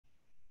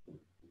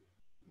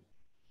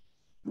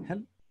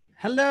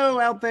Hello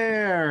out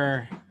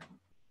there.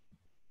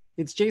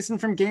 It's Jason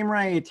from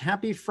Gamewright.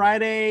 Happy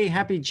Friday.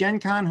 Happy Gen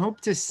Con. Hope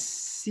to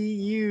see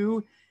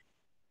you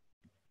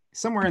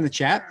somewhere in the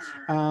chat.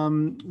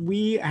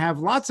 We have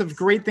lots of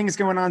great things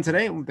going on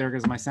today. There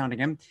goes my sound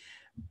again.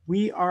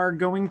 We are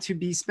going to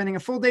be spending a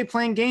full day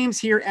playing games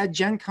here at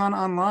Gen Con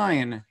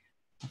Online.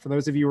 For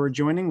those of you who are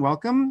joining,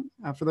 welcome.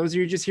 For those of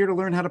you just here to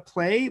learn how to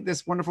play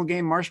this wonderful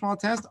game, Marshmallow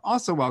Test,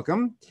 also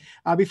welcome.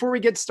 Before we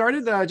get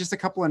started, just a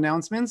couple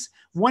announcements.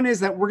 One is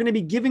that we're going to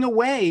be giving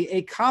away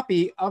a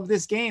copy of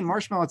this game,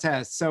 Marshmallow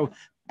Test. So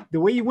the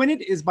way you win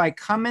it is by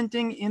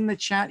commenting in the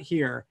chat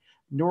here.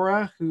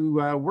 Nora, who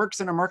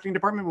works in our marketing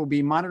department, will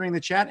be monitoring the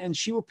chat, and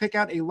she will pick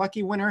out a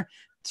lucky winner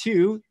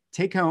to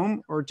take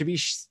home, or to be,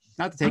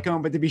 not to take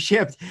home, but to be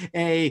shipped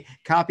a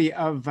copy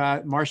of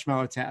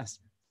Marshmallow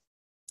Test.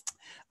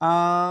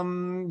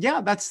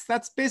 Yeah,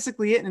 that's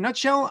basically it in a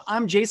nutshell.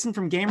 I'm Jason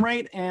from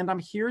Gamewright, and I'm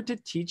here to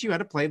teach you how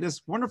to play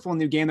this wonderful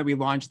new game that we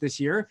launched this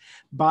year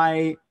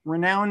by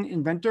renowned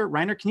inventor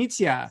Reiner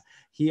Knizia.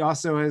 He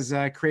also has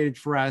created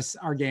for us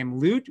our game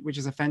Loot, which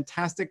is a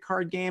fantastic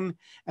card game,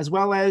 as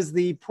well as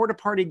the Porta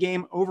Party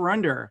game Over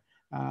Under,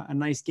 a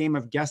nice game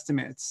of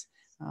guesstimates.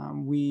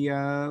 And we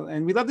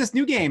love this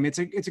new game. It's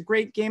a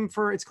great game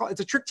for, it's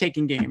a trick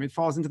taking game. It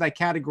falls into that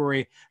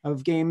category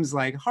of games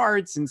like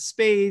Hearts and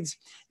Spades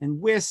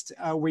and Whist,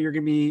 where you're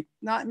going to be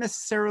not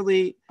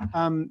necessarily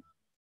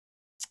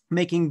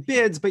making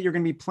bids, but you're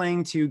going to be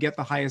playing to get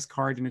the highest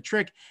card in a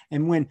trick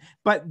and win.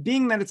 But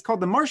being that it's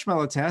called the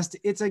Marshmallow Test,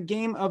 it's a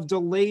game of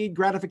delayed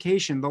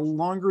gratification. The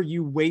longer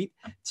you wait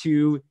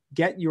to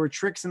get your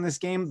tricks in this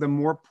game, the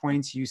more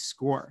points you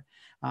score.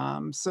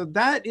 So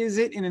that is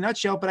it in a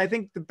nutshell, but I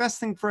think the best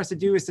thing for us to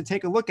do is to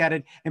take a look at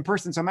it in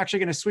person. So I'm actually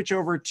going to switch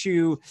over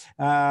to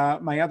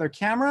my other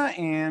camera,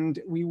 and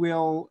we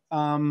will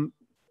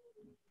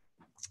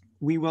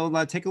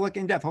take a look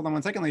in depth. Hold on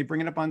one second. Let me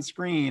bring it up on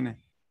screen.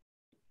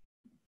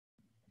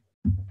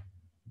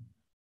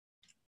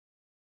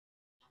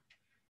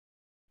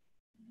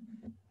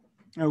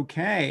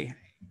 Okay,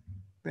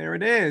 there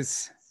it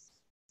is.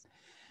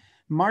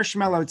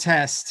 Marshmallow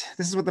Test.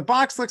 This is what the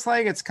box looks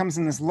like. It comes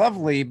in this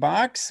lovely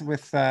box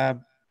with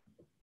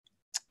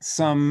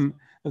some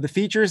of the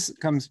features.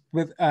 It comes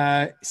with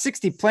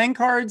 60 playing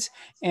cards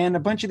and a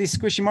bunch of these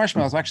squishy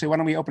marshmallows. Actually, why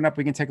don't we open up?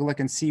 We can take a look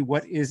and see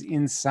what is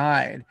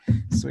inside.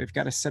 So we've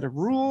got a set of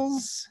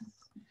rules,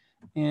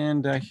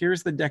 and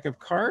here's the deck of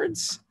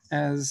cards.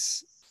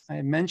 As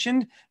I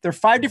mentioned, there are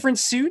 5 different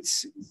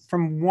suits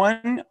from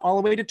 1 all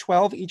the way to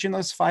 12, each in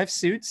those 5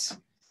 suits.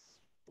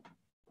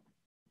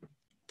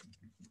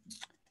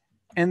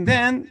 And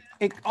then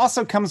it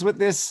also comes with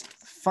this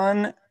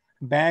fun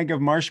bag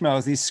of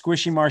marshmallows, these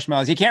squishy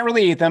marshmallows. You can't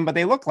really eat them, but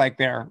they look like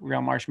they're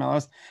real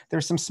marshmallows.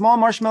 There's some small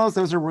marshmallows.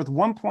 Those are worth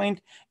 1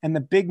 point. And the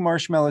big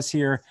marshmallows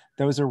here,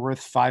 those are worth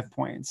 5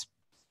 points.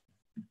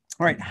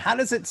 All right, how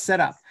does it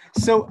set up?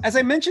 So as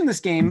I mentioned, this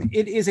game,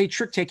 it is a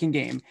trick-taking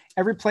game.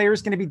 Every player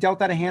is going to be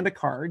dealt out a hand of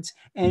cards,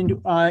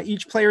 and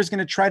each player is going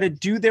to try to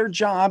do their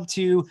job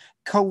to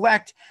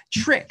collect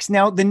tricks.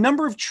 Now, the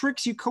number of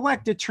tricks you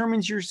collect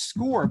determines your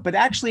score, but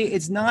actually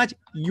it's not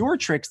your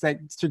tricks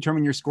that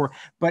determine your score,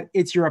 but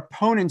it's your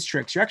opponent's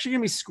tricks. You're actually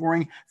going to be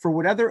scoring for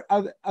what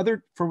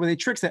for the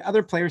tricks that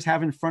other players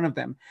have in front of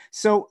them.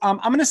 So I'm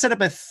going to set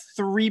up a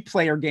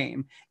 3-player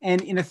game,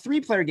 and in a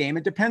 3-player game,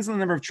 it depends on the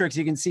number of tricks.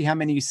 You can see how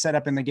many you set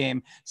up in the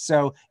game.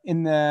 So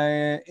in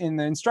the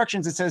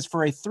instructions, it says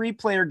for a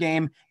 3-player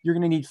game, you're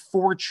going to need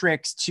 4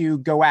 tricks to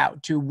go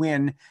out to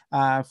win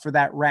for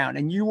that round,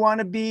 and you want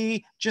to be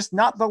just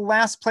not the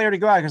last player to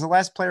go out, because the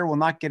last player will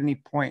not get any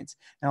points.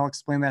 And I'll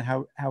explain that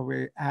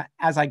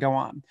as I go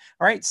on.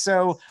 All right,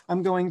 so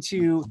I'm going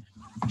to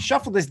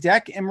shuffle this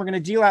deck, and we're going to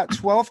deal out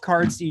 12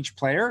 cards to each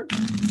player.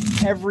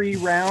 Every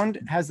round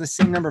has the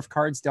same number of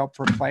cards dealt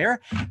per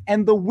player.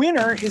 And the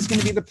winner is going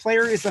to be the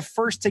player is the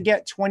first to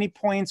get 20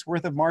 points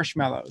worth of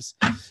marshmallows.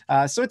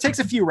 So it takes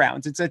a few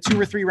rounds. It's a 2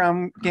 or 3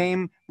 round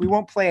game. We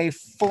won't play a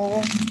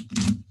full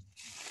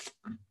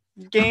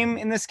game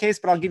in this case,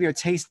 but I'll give you a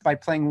taste by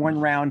playing 1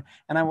 round,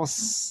 and I will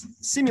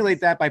simulate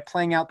that by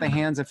playing out the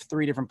hands of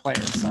 3 different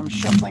players. So I'm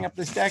shuffling up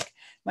this deck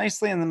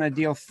nicely, and I'm going to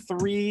deal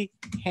 3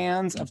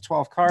 hands of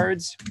 12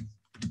 cards.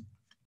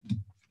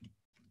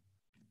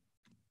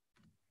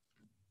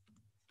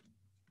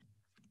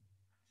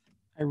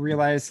 I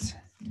realized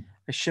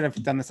I should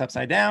have done this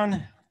upside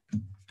down.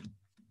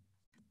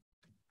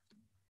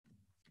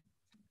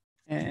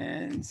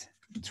 And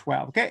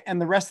 12. Okay, and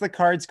the rest of the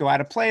cards go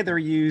out of play. They're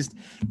used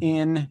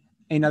in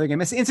another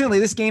game. Incidentally,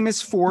 this game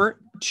is for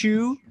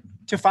 2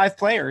 to 5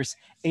 players,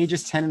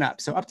 ages 10 and up.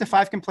 So up to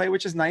 5 can play,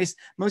 which is nice.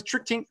 Most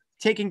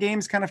trick-taking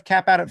games kind of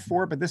cap out at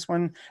 4, but this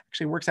one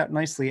actually works out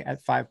nicely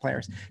at 5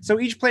 players. So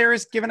each player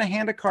is given a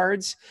hand of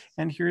cards,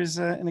 and here's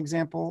an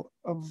example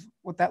of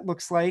what that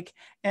looks like.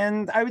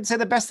 And I would say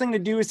the best thing to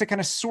do is to kind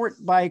of sort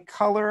by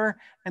color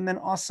and then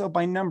also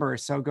by number.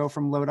 So go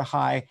from low to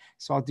high.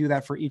 So I'll do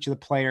that for each of the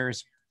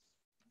players.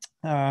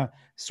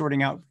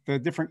 sorting out the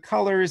different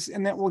colors,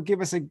 and that will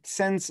give us a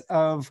sense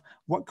of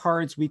what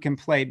cards we can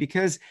play.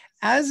 Because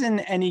as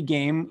in any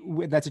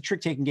game that's a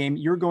trick-taking game,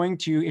 you're going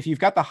to, if you've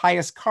got the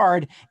highest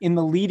card in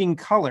the leading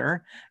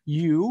color,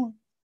 you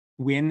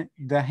win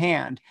the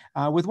hand.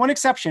 With one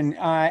exception,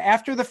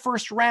 after the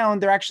first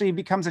round, there actually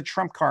becomes a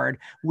trump card,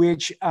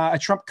 which a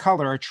trump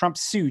color, a trump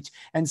suit.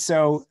 And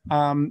so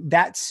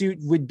that suit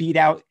would beat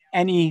out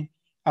any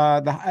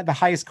the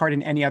highest card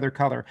in any other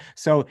color.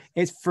 So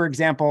it's, for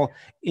example,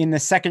 in the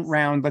second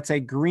round, let's say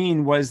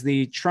green was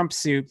the trump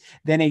suit,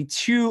 then a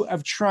 2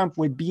 of trump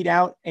would beat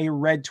out a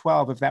red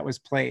 12 if that was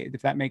played,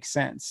 if that makes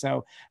sense.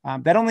 So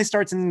that only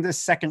starts in the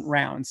second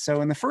round.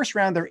 So in the first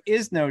round, there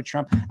is no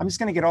trump. I'm just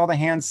going to get all the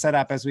hands set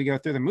up as we go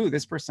through them. Ooh,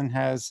 this person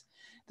is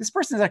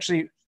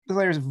actually, the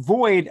player's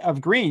void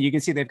of green. You can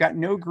see they've got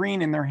no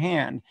green in their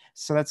hand.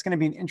 So that's going to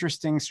be an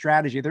interesting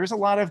strategy. There's a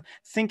lot of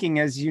thinking,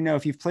 as you know,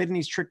 if you've played in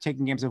these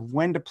trick-taking games, of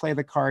when to play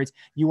the cards.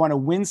 You want to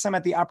win some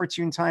at the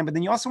opportune time, but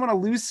then you also want to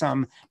lose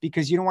some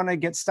because you don't want to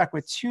get stuck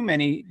with too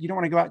many. You don't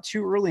want to go out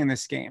too early in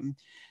this game.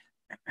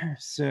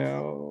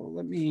 So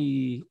let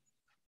me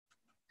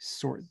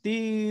sort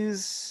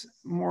these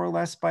more or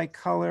less by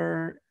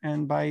color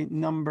and by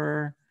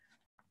number.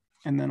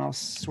 And then I'll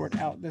sort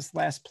out this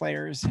last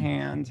player's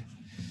hand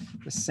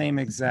the same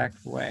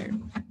exact way.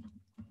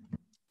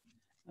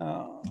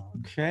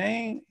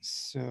 Okay,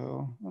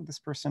 so this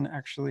person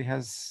actually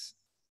has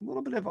a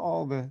little bit of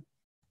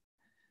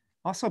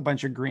also a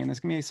bunch of green. There's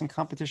gonna be some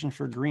competition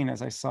for green,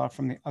 as I saw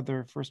from the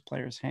other first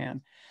player's hand.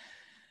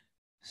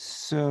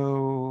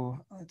 So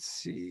let's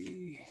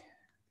see,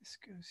 this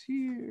goes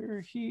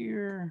here,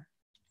 here,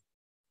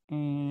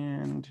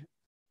 and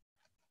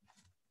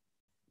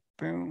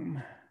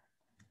boom.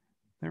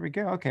 There we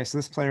go. Okay, so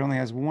this player only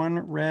has 1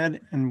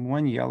 red and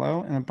 1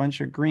 yellow and a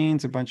bunch of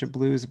greens, a bunch of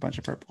blues, a bunch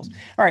of purples.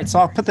 All right, so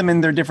I'll put them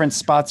in their different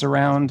spots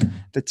around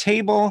the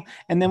table,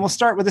 and then we'll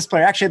start with this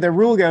player. Actually, the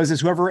rule goes is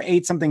whoever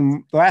ate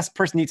something, the last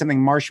person to eat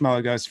something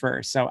marshmallow goes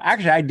first. So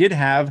actually, I did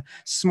have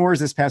s'mores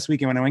this past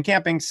weekend when I went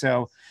camping.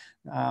 So,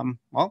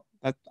 well,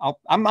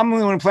 I'm the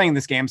only one playing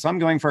this game, so I'm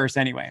going first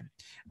anyway.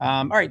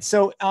 All right,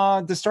 so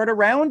to start a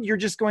round, you're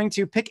just going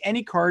to pick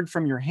any card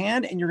from your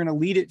hand and you're going to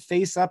lead it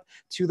face up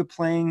to the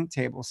playing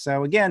table.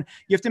 So again,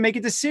 you have to make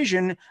a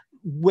decision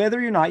whether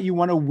or not you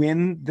want to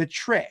win the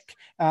trick.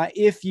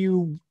 If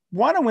you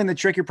want to win the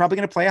trick, you're probably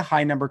going to play a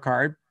high number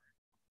card.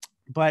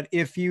 But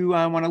if you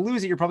want to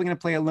lose it, you're probably going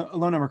to play a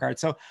low number card.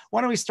 So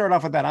why don't we start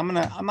off with that? I'm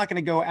not going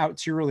to go out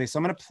too early. So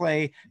I'm going to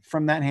play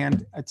from that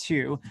hand a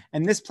 2.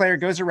 And this player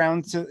goes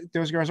around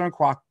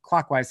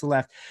clockwise to the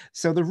left.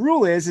 So the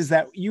rule is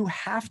that you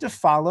have to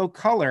follow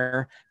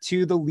color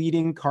to the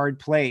leading card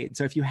played.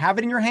 So if you have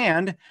it in your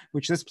hand,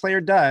 which this player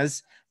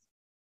does,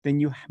 then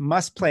you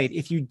must play it.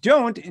 If you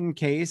don't, in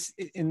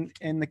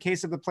the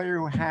case of the player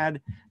who had,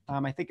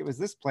 I think it was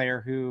this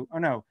player who, oh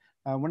no,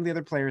 one of the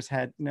other players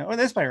had no, oh,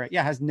 this player, right?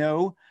 Yeah, has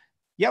no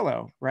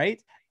yellow,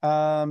 right?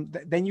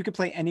 Then you can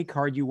play any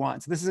card you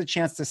want. So this is a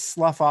chance to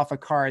slough off a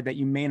card that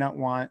you may not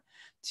want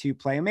to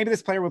play. And maybe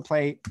this player would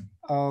play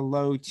a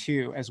low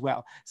 2 as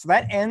well. So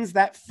that ends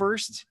that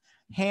first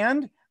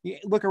hand. You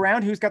look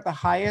around, who's got the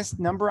highest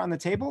number on the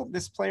table?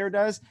 This player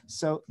does.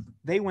 So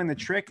they win the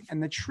trick,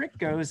 and the trick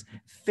goes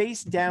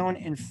face down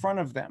in front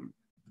of them.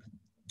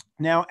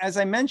 Now, as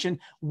I mentioned,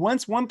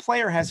 once one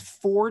player has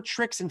 4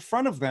 tricks in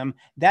front of them,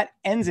 that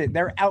ends it.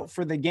 They're out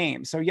for the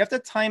game. So you have to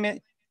time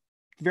it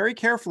very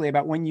carefully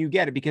about when you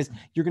get it, because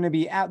you're going to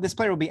be out. This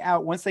player will be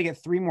out once they get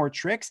 3 more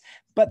tricks,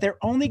 but they're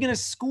only going to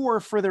score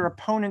for their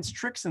opponent's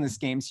tricks in this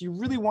game. So you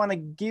really want to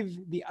give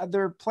the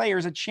other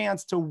players a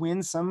chance to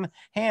win some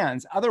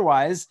hands.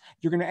 Otherwise,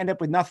 you're going to end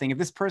up with nothing. If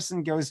this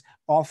person goes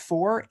all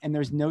 4 and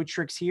there's no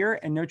tricks here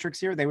and no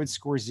tricks here, they would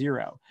score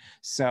 0.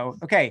 So,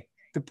 okay.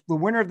 The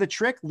winner of the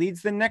trick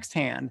leads the next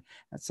hand.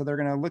 So they're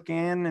going to look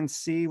in and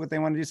see what they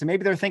want to do. So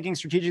maybe they're thinking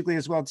strategically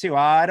as well, too.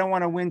 I don't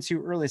want to win too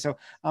early, so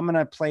I'm going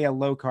to play a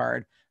low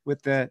card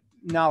with the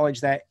knowledge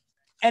that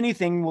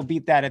anything will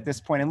beat that at this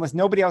point, unless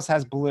nobody else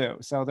has blue.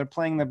 So they're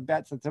playing the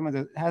bets that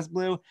someone has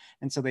blue,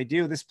 and so they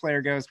do. This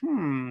player goes,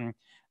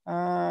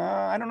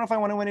 I don't know if I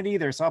want to win it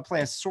either, so I'll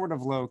play a sort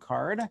of low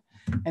card.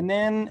 And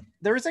then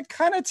there is a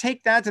kind of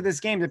take that to this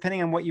game,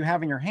 depending on what you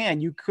have in your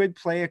hand. You could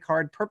play a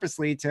card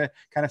purposely to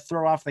kind of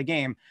throw off the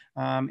game.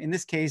 In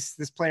this case,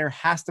 this player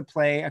has to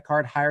play a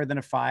card higher than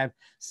a 5.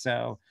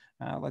 So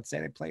let's say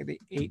they play the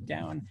 8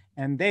 down,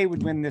 and they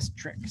would win this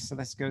trick. So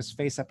this goes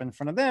face up in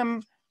front of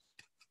them,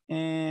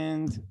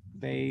 and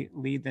they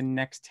lead the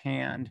next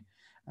hand.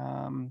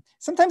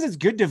 Sometimes it's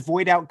good to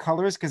void out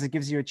colors because it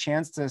gives you a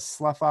chance to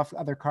slough off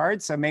other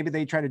cards. So maybe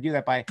they try to do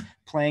that by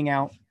playing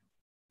out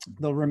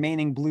the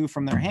remaining blue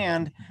from their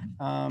hand.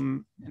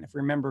 And if I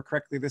remember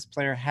correctly, this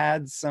player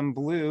had some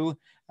blue,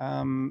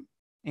 and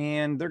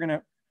they're going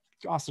to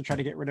also try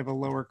to get rid of a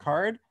lower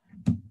card.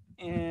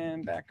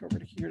 And back over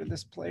to here to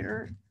this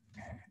player.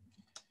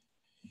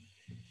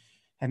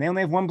 And they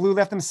only have 1 blue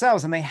left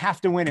themselves, and they have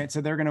to win it.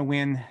 So they're going to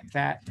win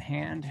that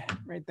hand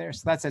right there.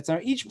 So that's it. So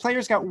each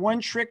player's got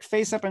 1 trick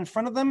face up in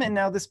front of them. And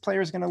now this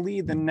player is going to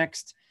lead the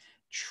next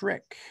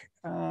trick.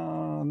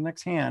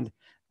 Next hand.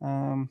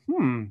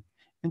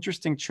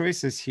 Interesting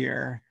choices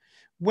here.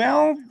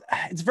 Well,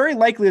 it's very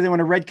likely that when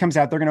a red comes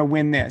out, they're going to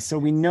win this. So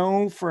we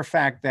know for a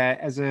fact that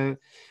as a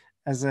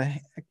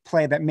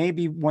play, that may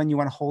be one you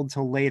want to hold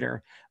till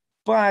later.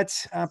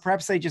 But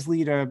perhaps they just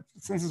lead a,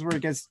 since this is where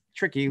it gets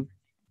tricky,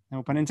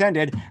 no pun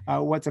intended,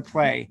 what to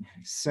play.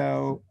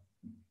 So,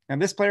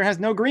 and this player has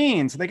no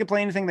green, so they can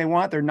play anything they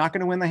want. They're not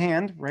going to win the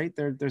hand, right?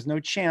 There's no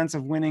chance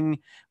of winning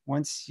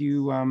once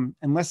you,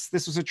 unless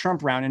this was a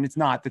trump round, and it's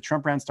not. The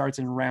trump round starts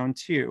in round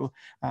 2.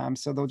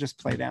 So they'll just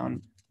play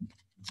down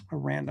a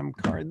random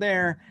card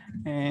there,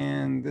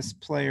 and this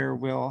player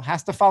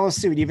has to follow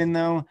suit. Even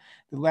though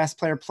the last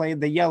player played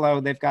the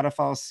yellow, they've got to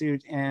follow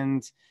suit,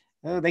 and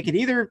they could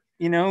either,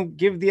 they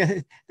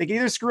could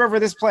either screw over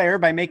this player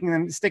by making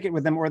them stick it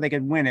with them, or they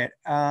could win it.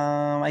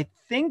 I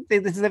think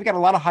they've got a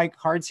lot of high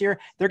cards here.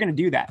 They're going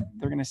to do that.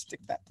 They're going to stick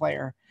that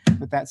player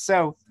with that.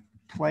 So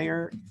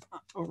player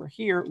over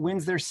here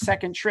wins their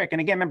second trick. And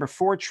again, remember,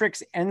 4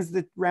 tricks ends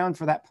the round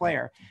for that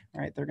player.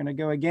 All right, they're going to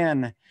go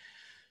again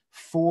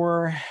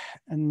for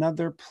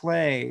another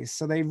play.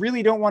 So they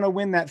really don't want to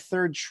win that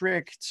third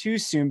trick too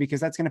soon,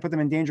 because that's going to put them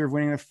in danger of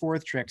winning the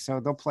 4th trick.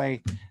 So they'll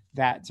play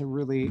that to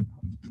really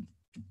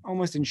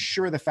almost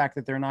ensure the fact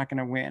that they're not going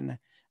to win.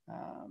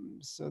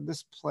 So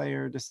this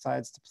player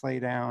decides to play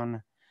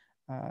down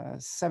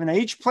 7. Now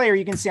each player,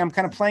 you can see I'm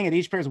kind of playing it.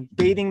 Each player is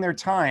baiting their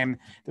time.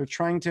 They're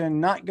trying to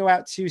not go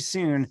out too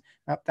soon.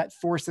 That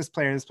forced this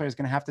player. This player is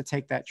going to have to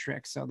take that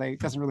trick. So it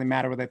doesn't really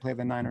matter whether they play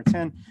the 9 or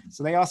 10.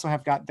 So they also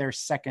have got their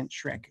second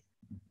trick.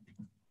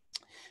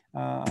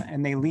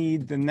 And they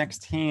lead the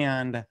next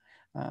hand.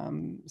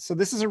 So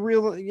this is a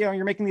real,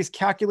 you're making these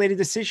calculated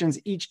decisions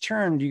each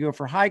turn. Do you go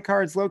for high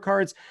cards, low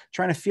cards,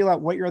 trying to feel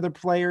out what your other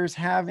players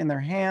have in their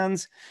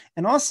hands?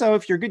 And also,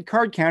 if you're a good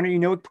card counter, you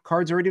know what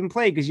cards are already been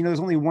played, because there's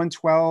only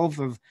 112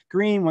 of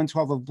green,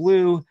 112 of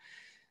blue.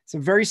 It's a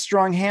very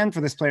strong hand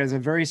for this player. There's a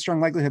very strong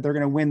likelihood they're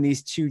going to win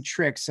these 2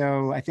 tricks.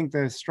 So I think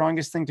the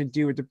strongest thing to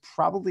do would to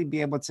probably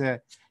be able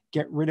to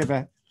get rid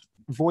of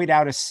void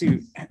out a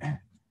suit.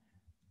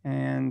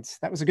 And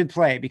that was a good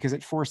play, because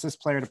it forced this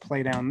player to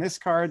play down this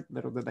card.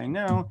 Little did they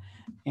know.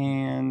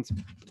 And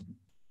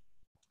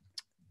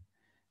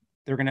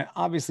they're going to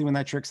obviously win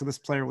that trick. So this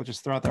player will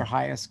just throw out their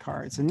highest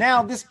card. So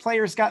now this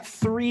player's got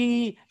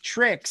 3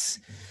 tricks.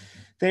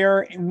 They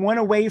are 1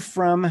 away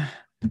from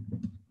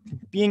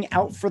being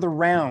out for the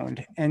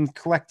round and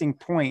collecting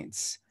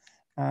points.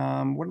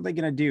 What are they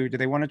going to do? Do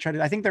they want to try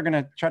to, I think they're going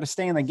to try to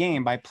stay in the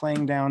game by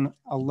playing down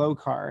a low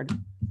card.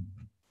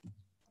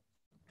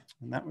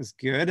 And that was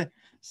good.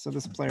 So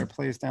this player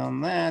plays down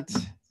that.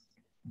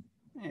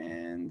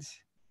 And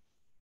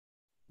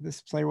this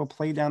player will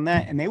play down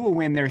that, and they will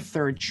win their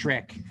 3rd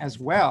trick as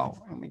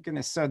well. Oh my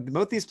goodness. So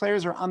both these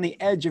players are on the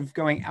edge of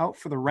going out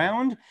for the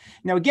round.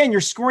 Now, again, you're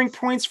scoring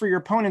points for your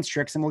opponent's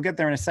tricks, and we'll get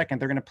there in a second.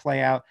 They're going to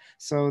play out.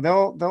 So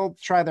they'll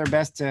try their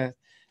best to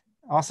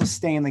also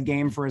stay in the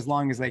game for as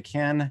long as they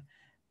can.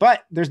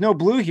 But there's no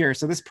blue here.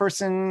 So this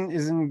person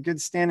is in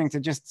good standing to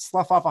just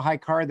slough off a high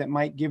card that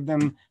might give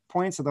them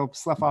points. So they'll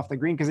slough off the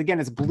green, because again,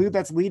 it's blue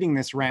that's leading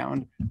this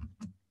round.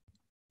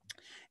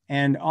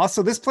 And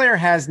also this player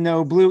has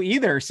no blue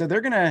either. So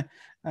they're gonna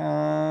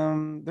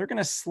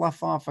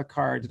slough off a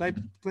card. Did I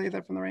play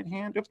that from the right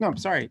hand? Oops, no, I'm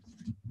sorry.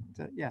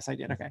 Yes, I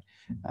did. Okay.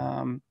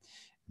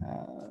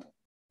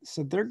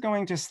 So they're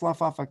going to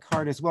slough off a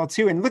card as well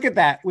too. And look at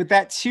that, with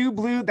that 2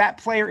 blue, that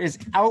player is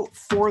out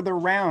for the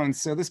round.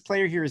 So this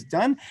player here is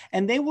done,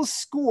 and they will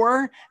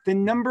score the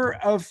number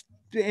of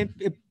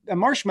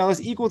marshmallows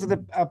equal to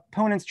the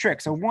opponent's trick.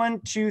 So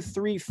 1, 2,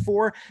 3,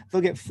 4, they'll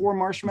get 4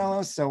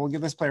 marshmallows. So we'll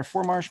give this player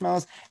 4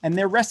 marshmallows, and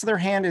the rest of their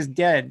hand is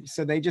dead.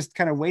 So they just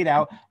kind of wait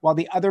out while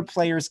the other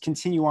players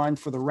continue on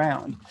for the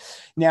round.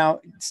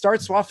 Now it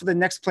starts off with the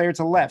next player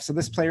to the left. So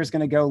this player is going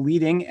to go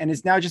leading, and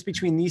it's now just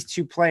between these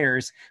 2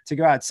 players to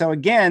go out. So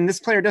again, this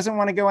player doesn't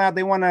want to go out.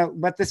 They want to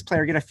let this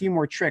player get a few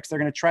more tricks. They're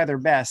going to try their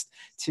best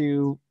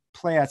to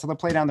play out. So they'll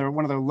play down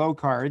one of their low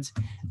cards.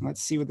 And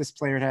let's see what this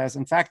player has.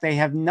 In fact, they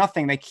have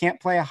nothing. They can't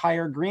play a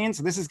higher green.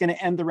 So this is going to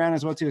end the round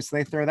as well too. So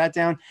they throw that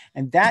down,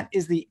 and that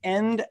is the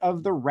end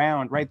of the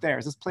round right there.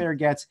 As this player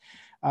gets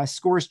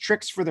scores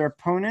tricks for their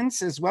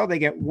opponents as well. They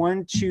get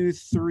 1, 2,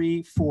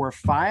 3, 4,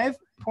 5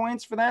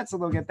 points for that. So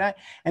they'll get that.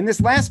 And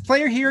this last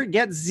player here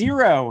gets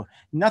 0,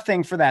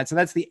 nothing for that. So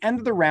that's the end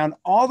of the round.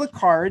 All the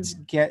cards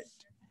get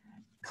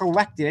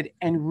collected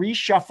and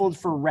reshuffled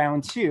for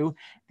round 2.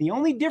 The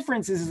only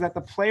difference is that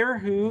the player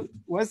who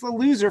was the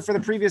loser for the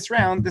previous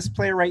round, this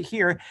player right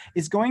here,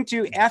 is going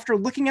to, after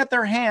looking at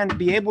their hand,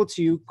 be able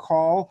to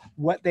call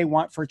what they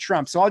want for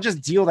trump. So I'll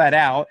just deal that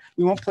out.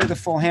 We won't play the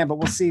full hand, but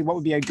we'll see what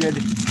would be a good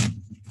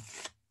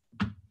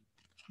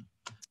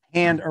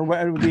hand, or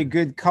what would be a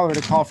good color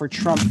to call for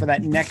trump for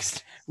that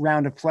next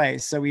round of play.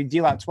 So we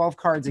deal out 12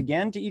 cards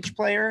again to each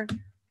player.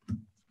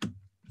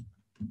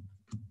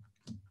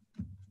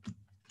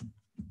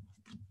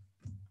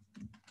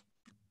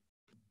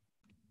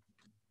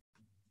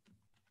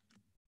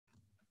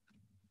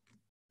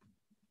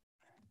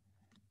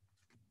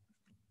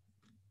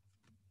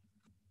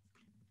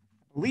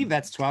 believe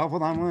that's 12.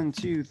 Hold on. 1,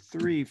 2,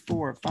 3,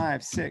 4,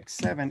 5, 6,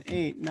 7,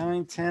 8,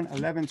 9, 10,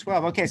 11,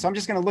 12. Okay, so I'm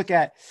just going to look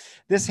at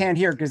this hand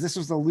here because this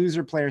was the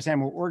loser player's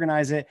hand. We'll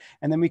organize it,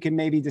 and then we can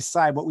maybe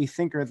decide what we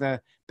think are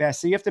the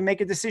best. So you have to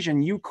make a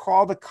decision. You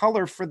call the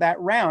color for that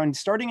round.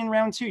 Starting in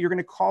round 2, you're going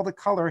to call the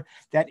color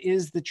that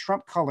is the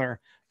trump color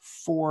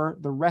for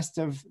the rest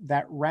of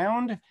that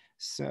round.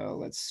 So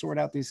let's sort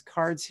out these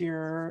cards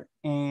here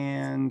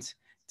and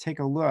take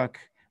a look.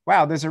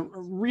 Wow, there's a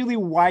really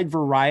wide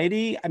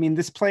variety. I mean,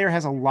 this player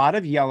has a lot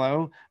of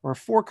yellow, or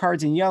 4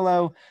 cards in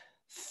yellow,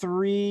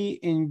 3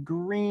 in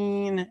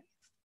green,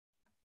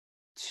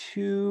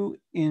 2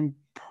 in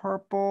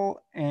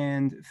purple,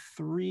 and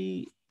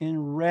 3 in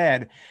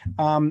red.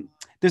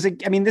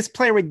 This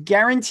player would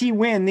guarantee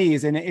win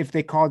these, and if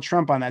they called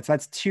Trump on that. So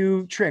that's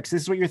 2 tricks.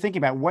 This is what you're thinking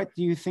about. What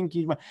do you think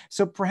you'd want?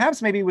 So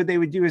perhaps maybe what they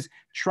would do is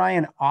try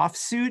an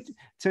offsuit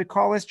to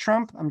call as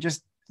Trump. I'm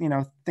just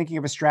thinking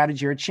of a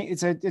strategy, or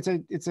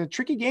it's a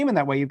tricky game in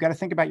that way. You've got to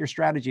think about your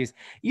strategies,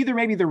 either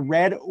maybe the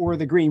red or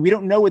the green. We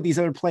don't know what these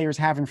other players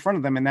have in front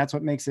of them, and that's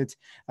what makes it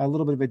a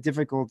little bit of a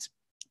difficult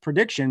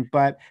prediction,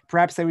 but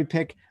perhaps they would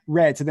pick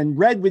red. So then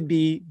red would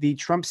be the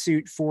trump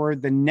suit for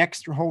the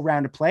next whole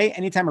round of play.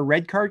 Anytime a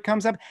red card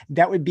comes up,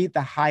 that would beat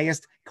the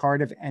highest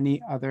card of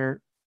any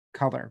other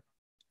color.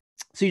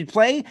 So you'd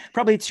play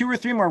probably 2 or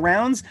 3 more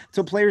rounds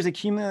till players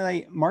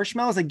accumulate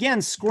marshmallows.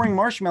 Again, scoring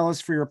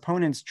marshmallows for your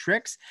opponent's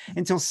tricks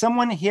until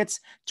someone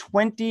hits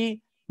 20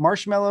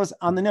 marshmallows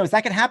on the nose.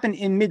 That could happen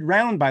in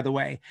mid-round, by the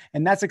way,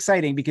 and that's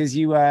exciting because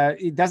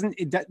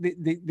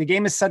the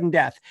game is sudden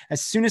death.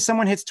 As soon as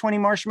someone hits 20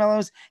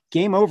 marshmallows,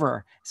 game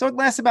over. So it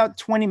lasts about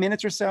 20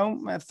 minutes or so,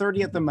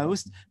 30 at the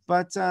most,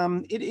 but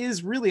it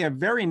is really a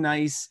very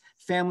nice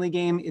family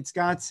game. It's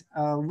got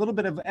a little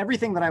bit of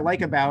everything that I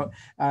like about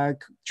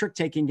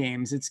trick-taking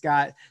games. It's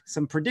got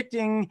some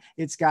predicting.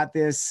 It's got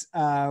this,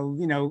 a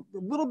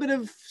little bit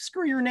of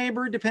screw your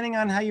neighbor, depending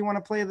on how you want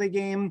to play the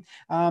game.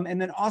 And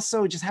then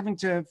also just having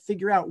to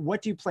figure out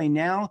what do you play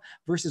now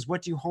versus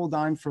what do you hold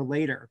on for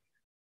later.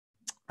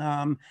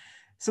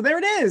 So there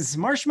it is,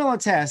 Marshmallow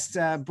Test,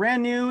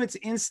 brand new. It's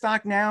in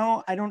stock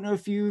now. I don't know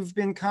if you've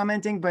been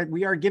commenting, but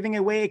we are giving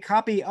away a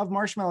copy of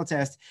Marshmallow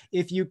Test.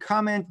 If you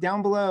comment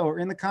down below or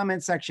in the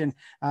comment section,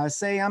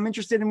 say, I'm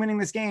interested in winning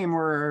this game,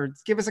 or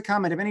give us a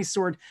comment of any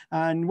sort,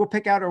 and we'll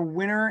pick out a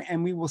winner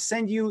and we will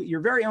send you your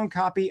very own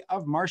copy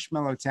of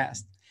Marshmallow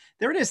Test.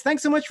 There it is.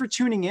 Thanks so much for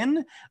tuning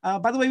in.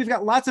 By the way, we've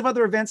got lots of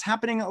other events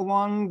happening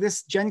along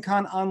this Gen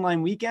Con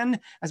online weekend.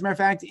 As a matter of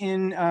fact,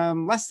 in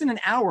less than an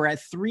hour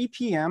at 3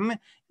 p.m.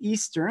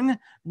 Eastern,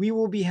 we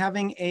will be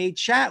having a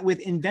chat with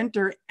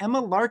inventor Emma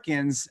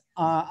Larkins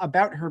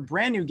about her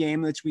brand new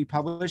game, which we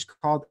published,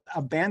 called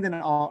Abandon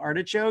All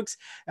Artichokes.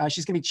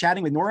 She's going to be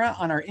chatting with Nora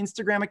on our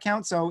Instagram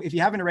account. So if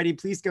you haven't already,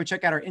 please go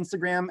check out our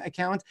Instagram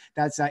account.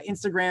 That's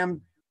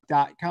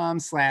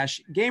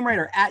Instagram.com/Gamewright,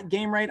 or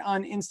 @Gamewright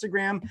on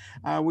Instagram.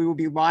 We will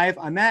be live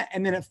on that.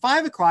 And then at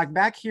 5 o'clock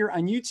back here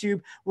on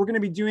YouTube, we're going to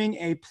be doing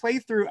a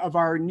playthrough of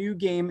our new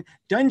game,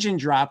 Dungeon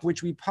Drop,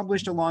 which we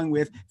published along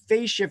with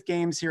Phase Shift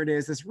Games. Here it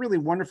is, this really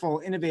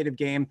wonderful, innovative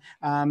game.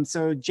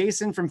 So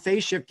Jason from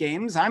Phase Shift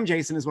Games, I'm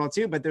Jason as well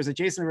too, but there's a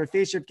Jason over at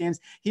Phase Shift Games.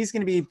 He's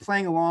going to be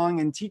playing along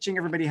and teaching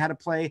everybody how to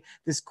play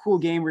this cool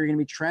game where you're going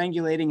to be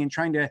triangulating and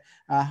trying to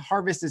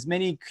harvest as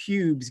many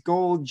cubes,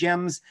 gold,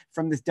 gems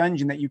from this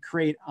dungeon that you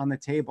create on the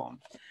table.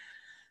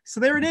 So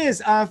there it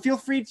is. Feel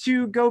free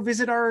to go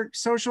visit our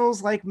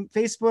socials like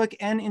Facebook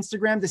and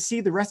Instagram to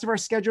see the rest of our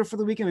schedule for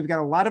the weekend. We've got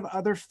a lot of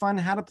other fun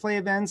how to play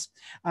events.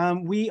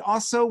 We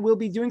also will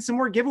be doing some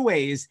more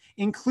giveaways,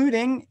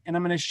 including, and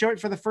I'm going to show it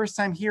for the first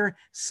time here,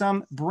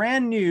 some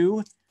brand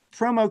new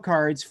promo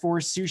cards for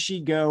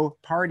Sushi Go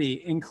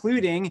Party,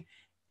 including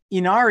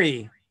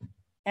Inari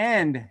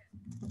and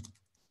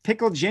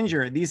Pickled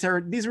Ginger. We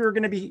were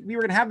going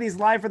to have these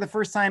live for the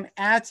first time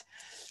at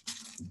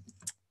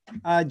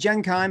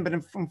Gen Con, but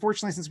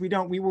unfortunately, since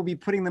we will be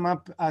putting them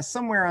up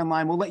somewhere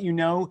online. We'll let you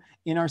know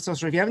in our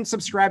social. If you haven't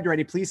subscribed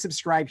already, please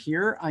subscribe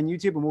here on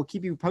YouTube, and we'll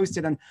keep you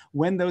posted on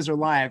when those are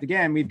live.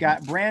 Again, we've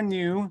got brand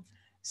new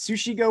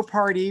Sushi Go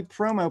Party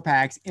promo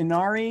packs,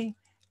 Inari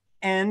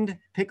and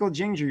Pickled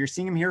Ginger. You're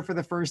seeing them here for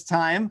the first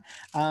time.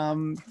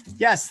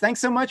 Yes, thanks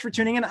so much for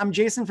tuning in. I'm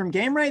Jason from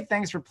Gamewright.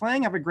 Thanks for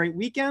playing. Have a great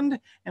weekend,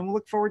 and we'll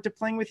look forward to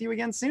playing with you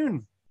again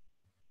soon.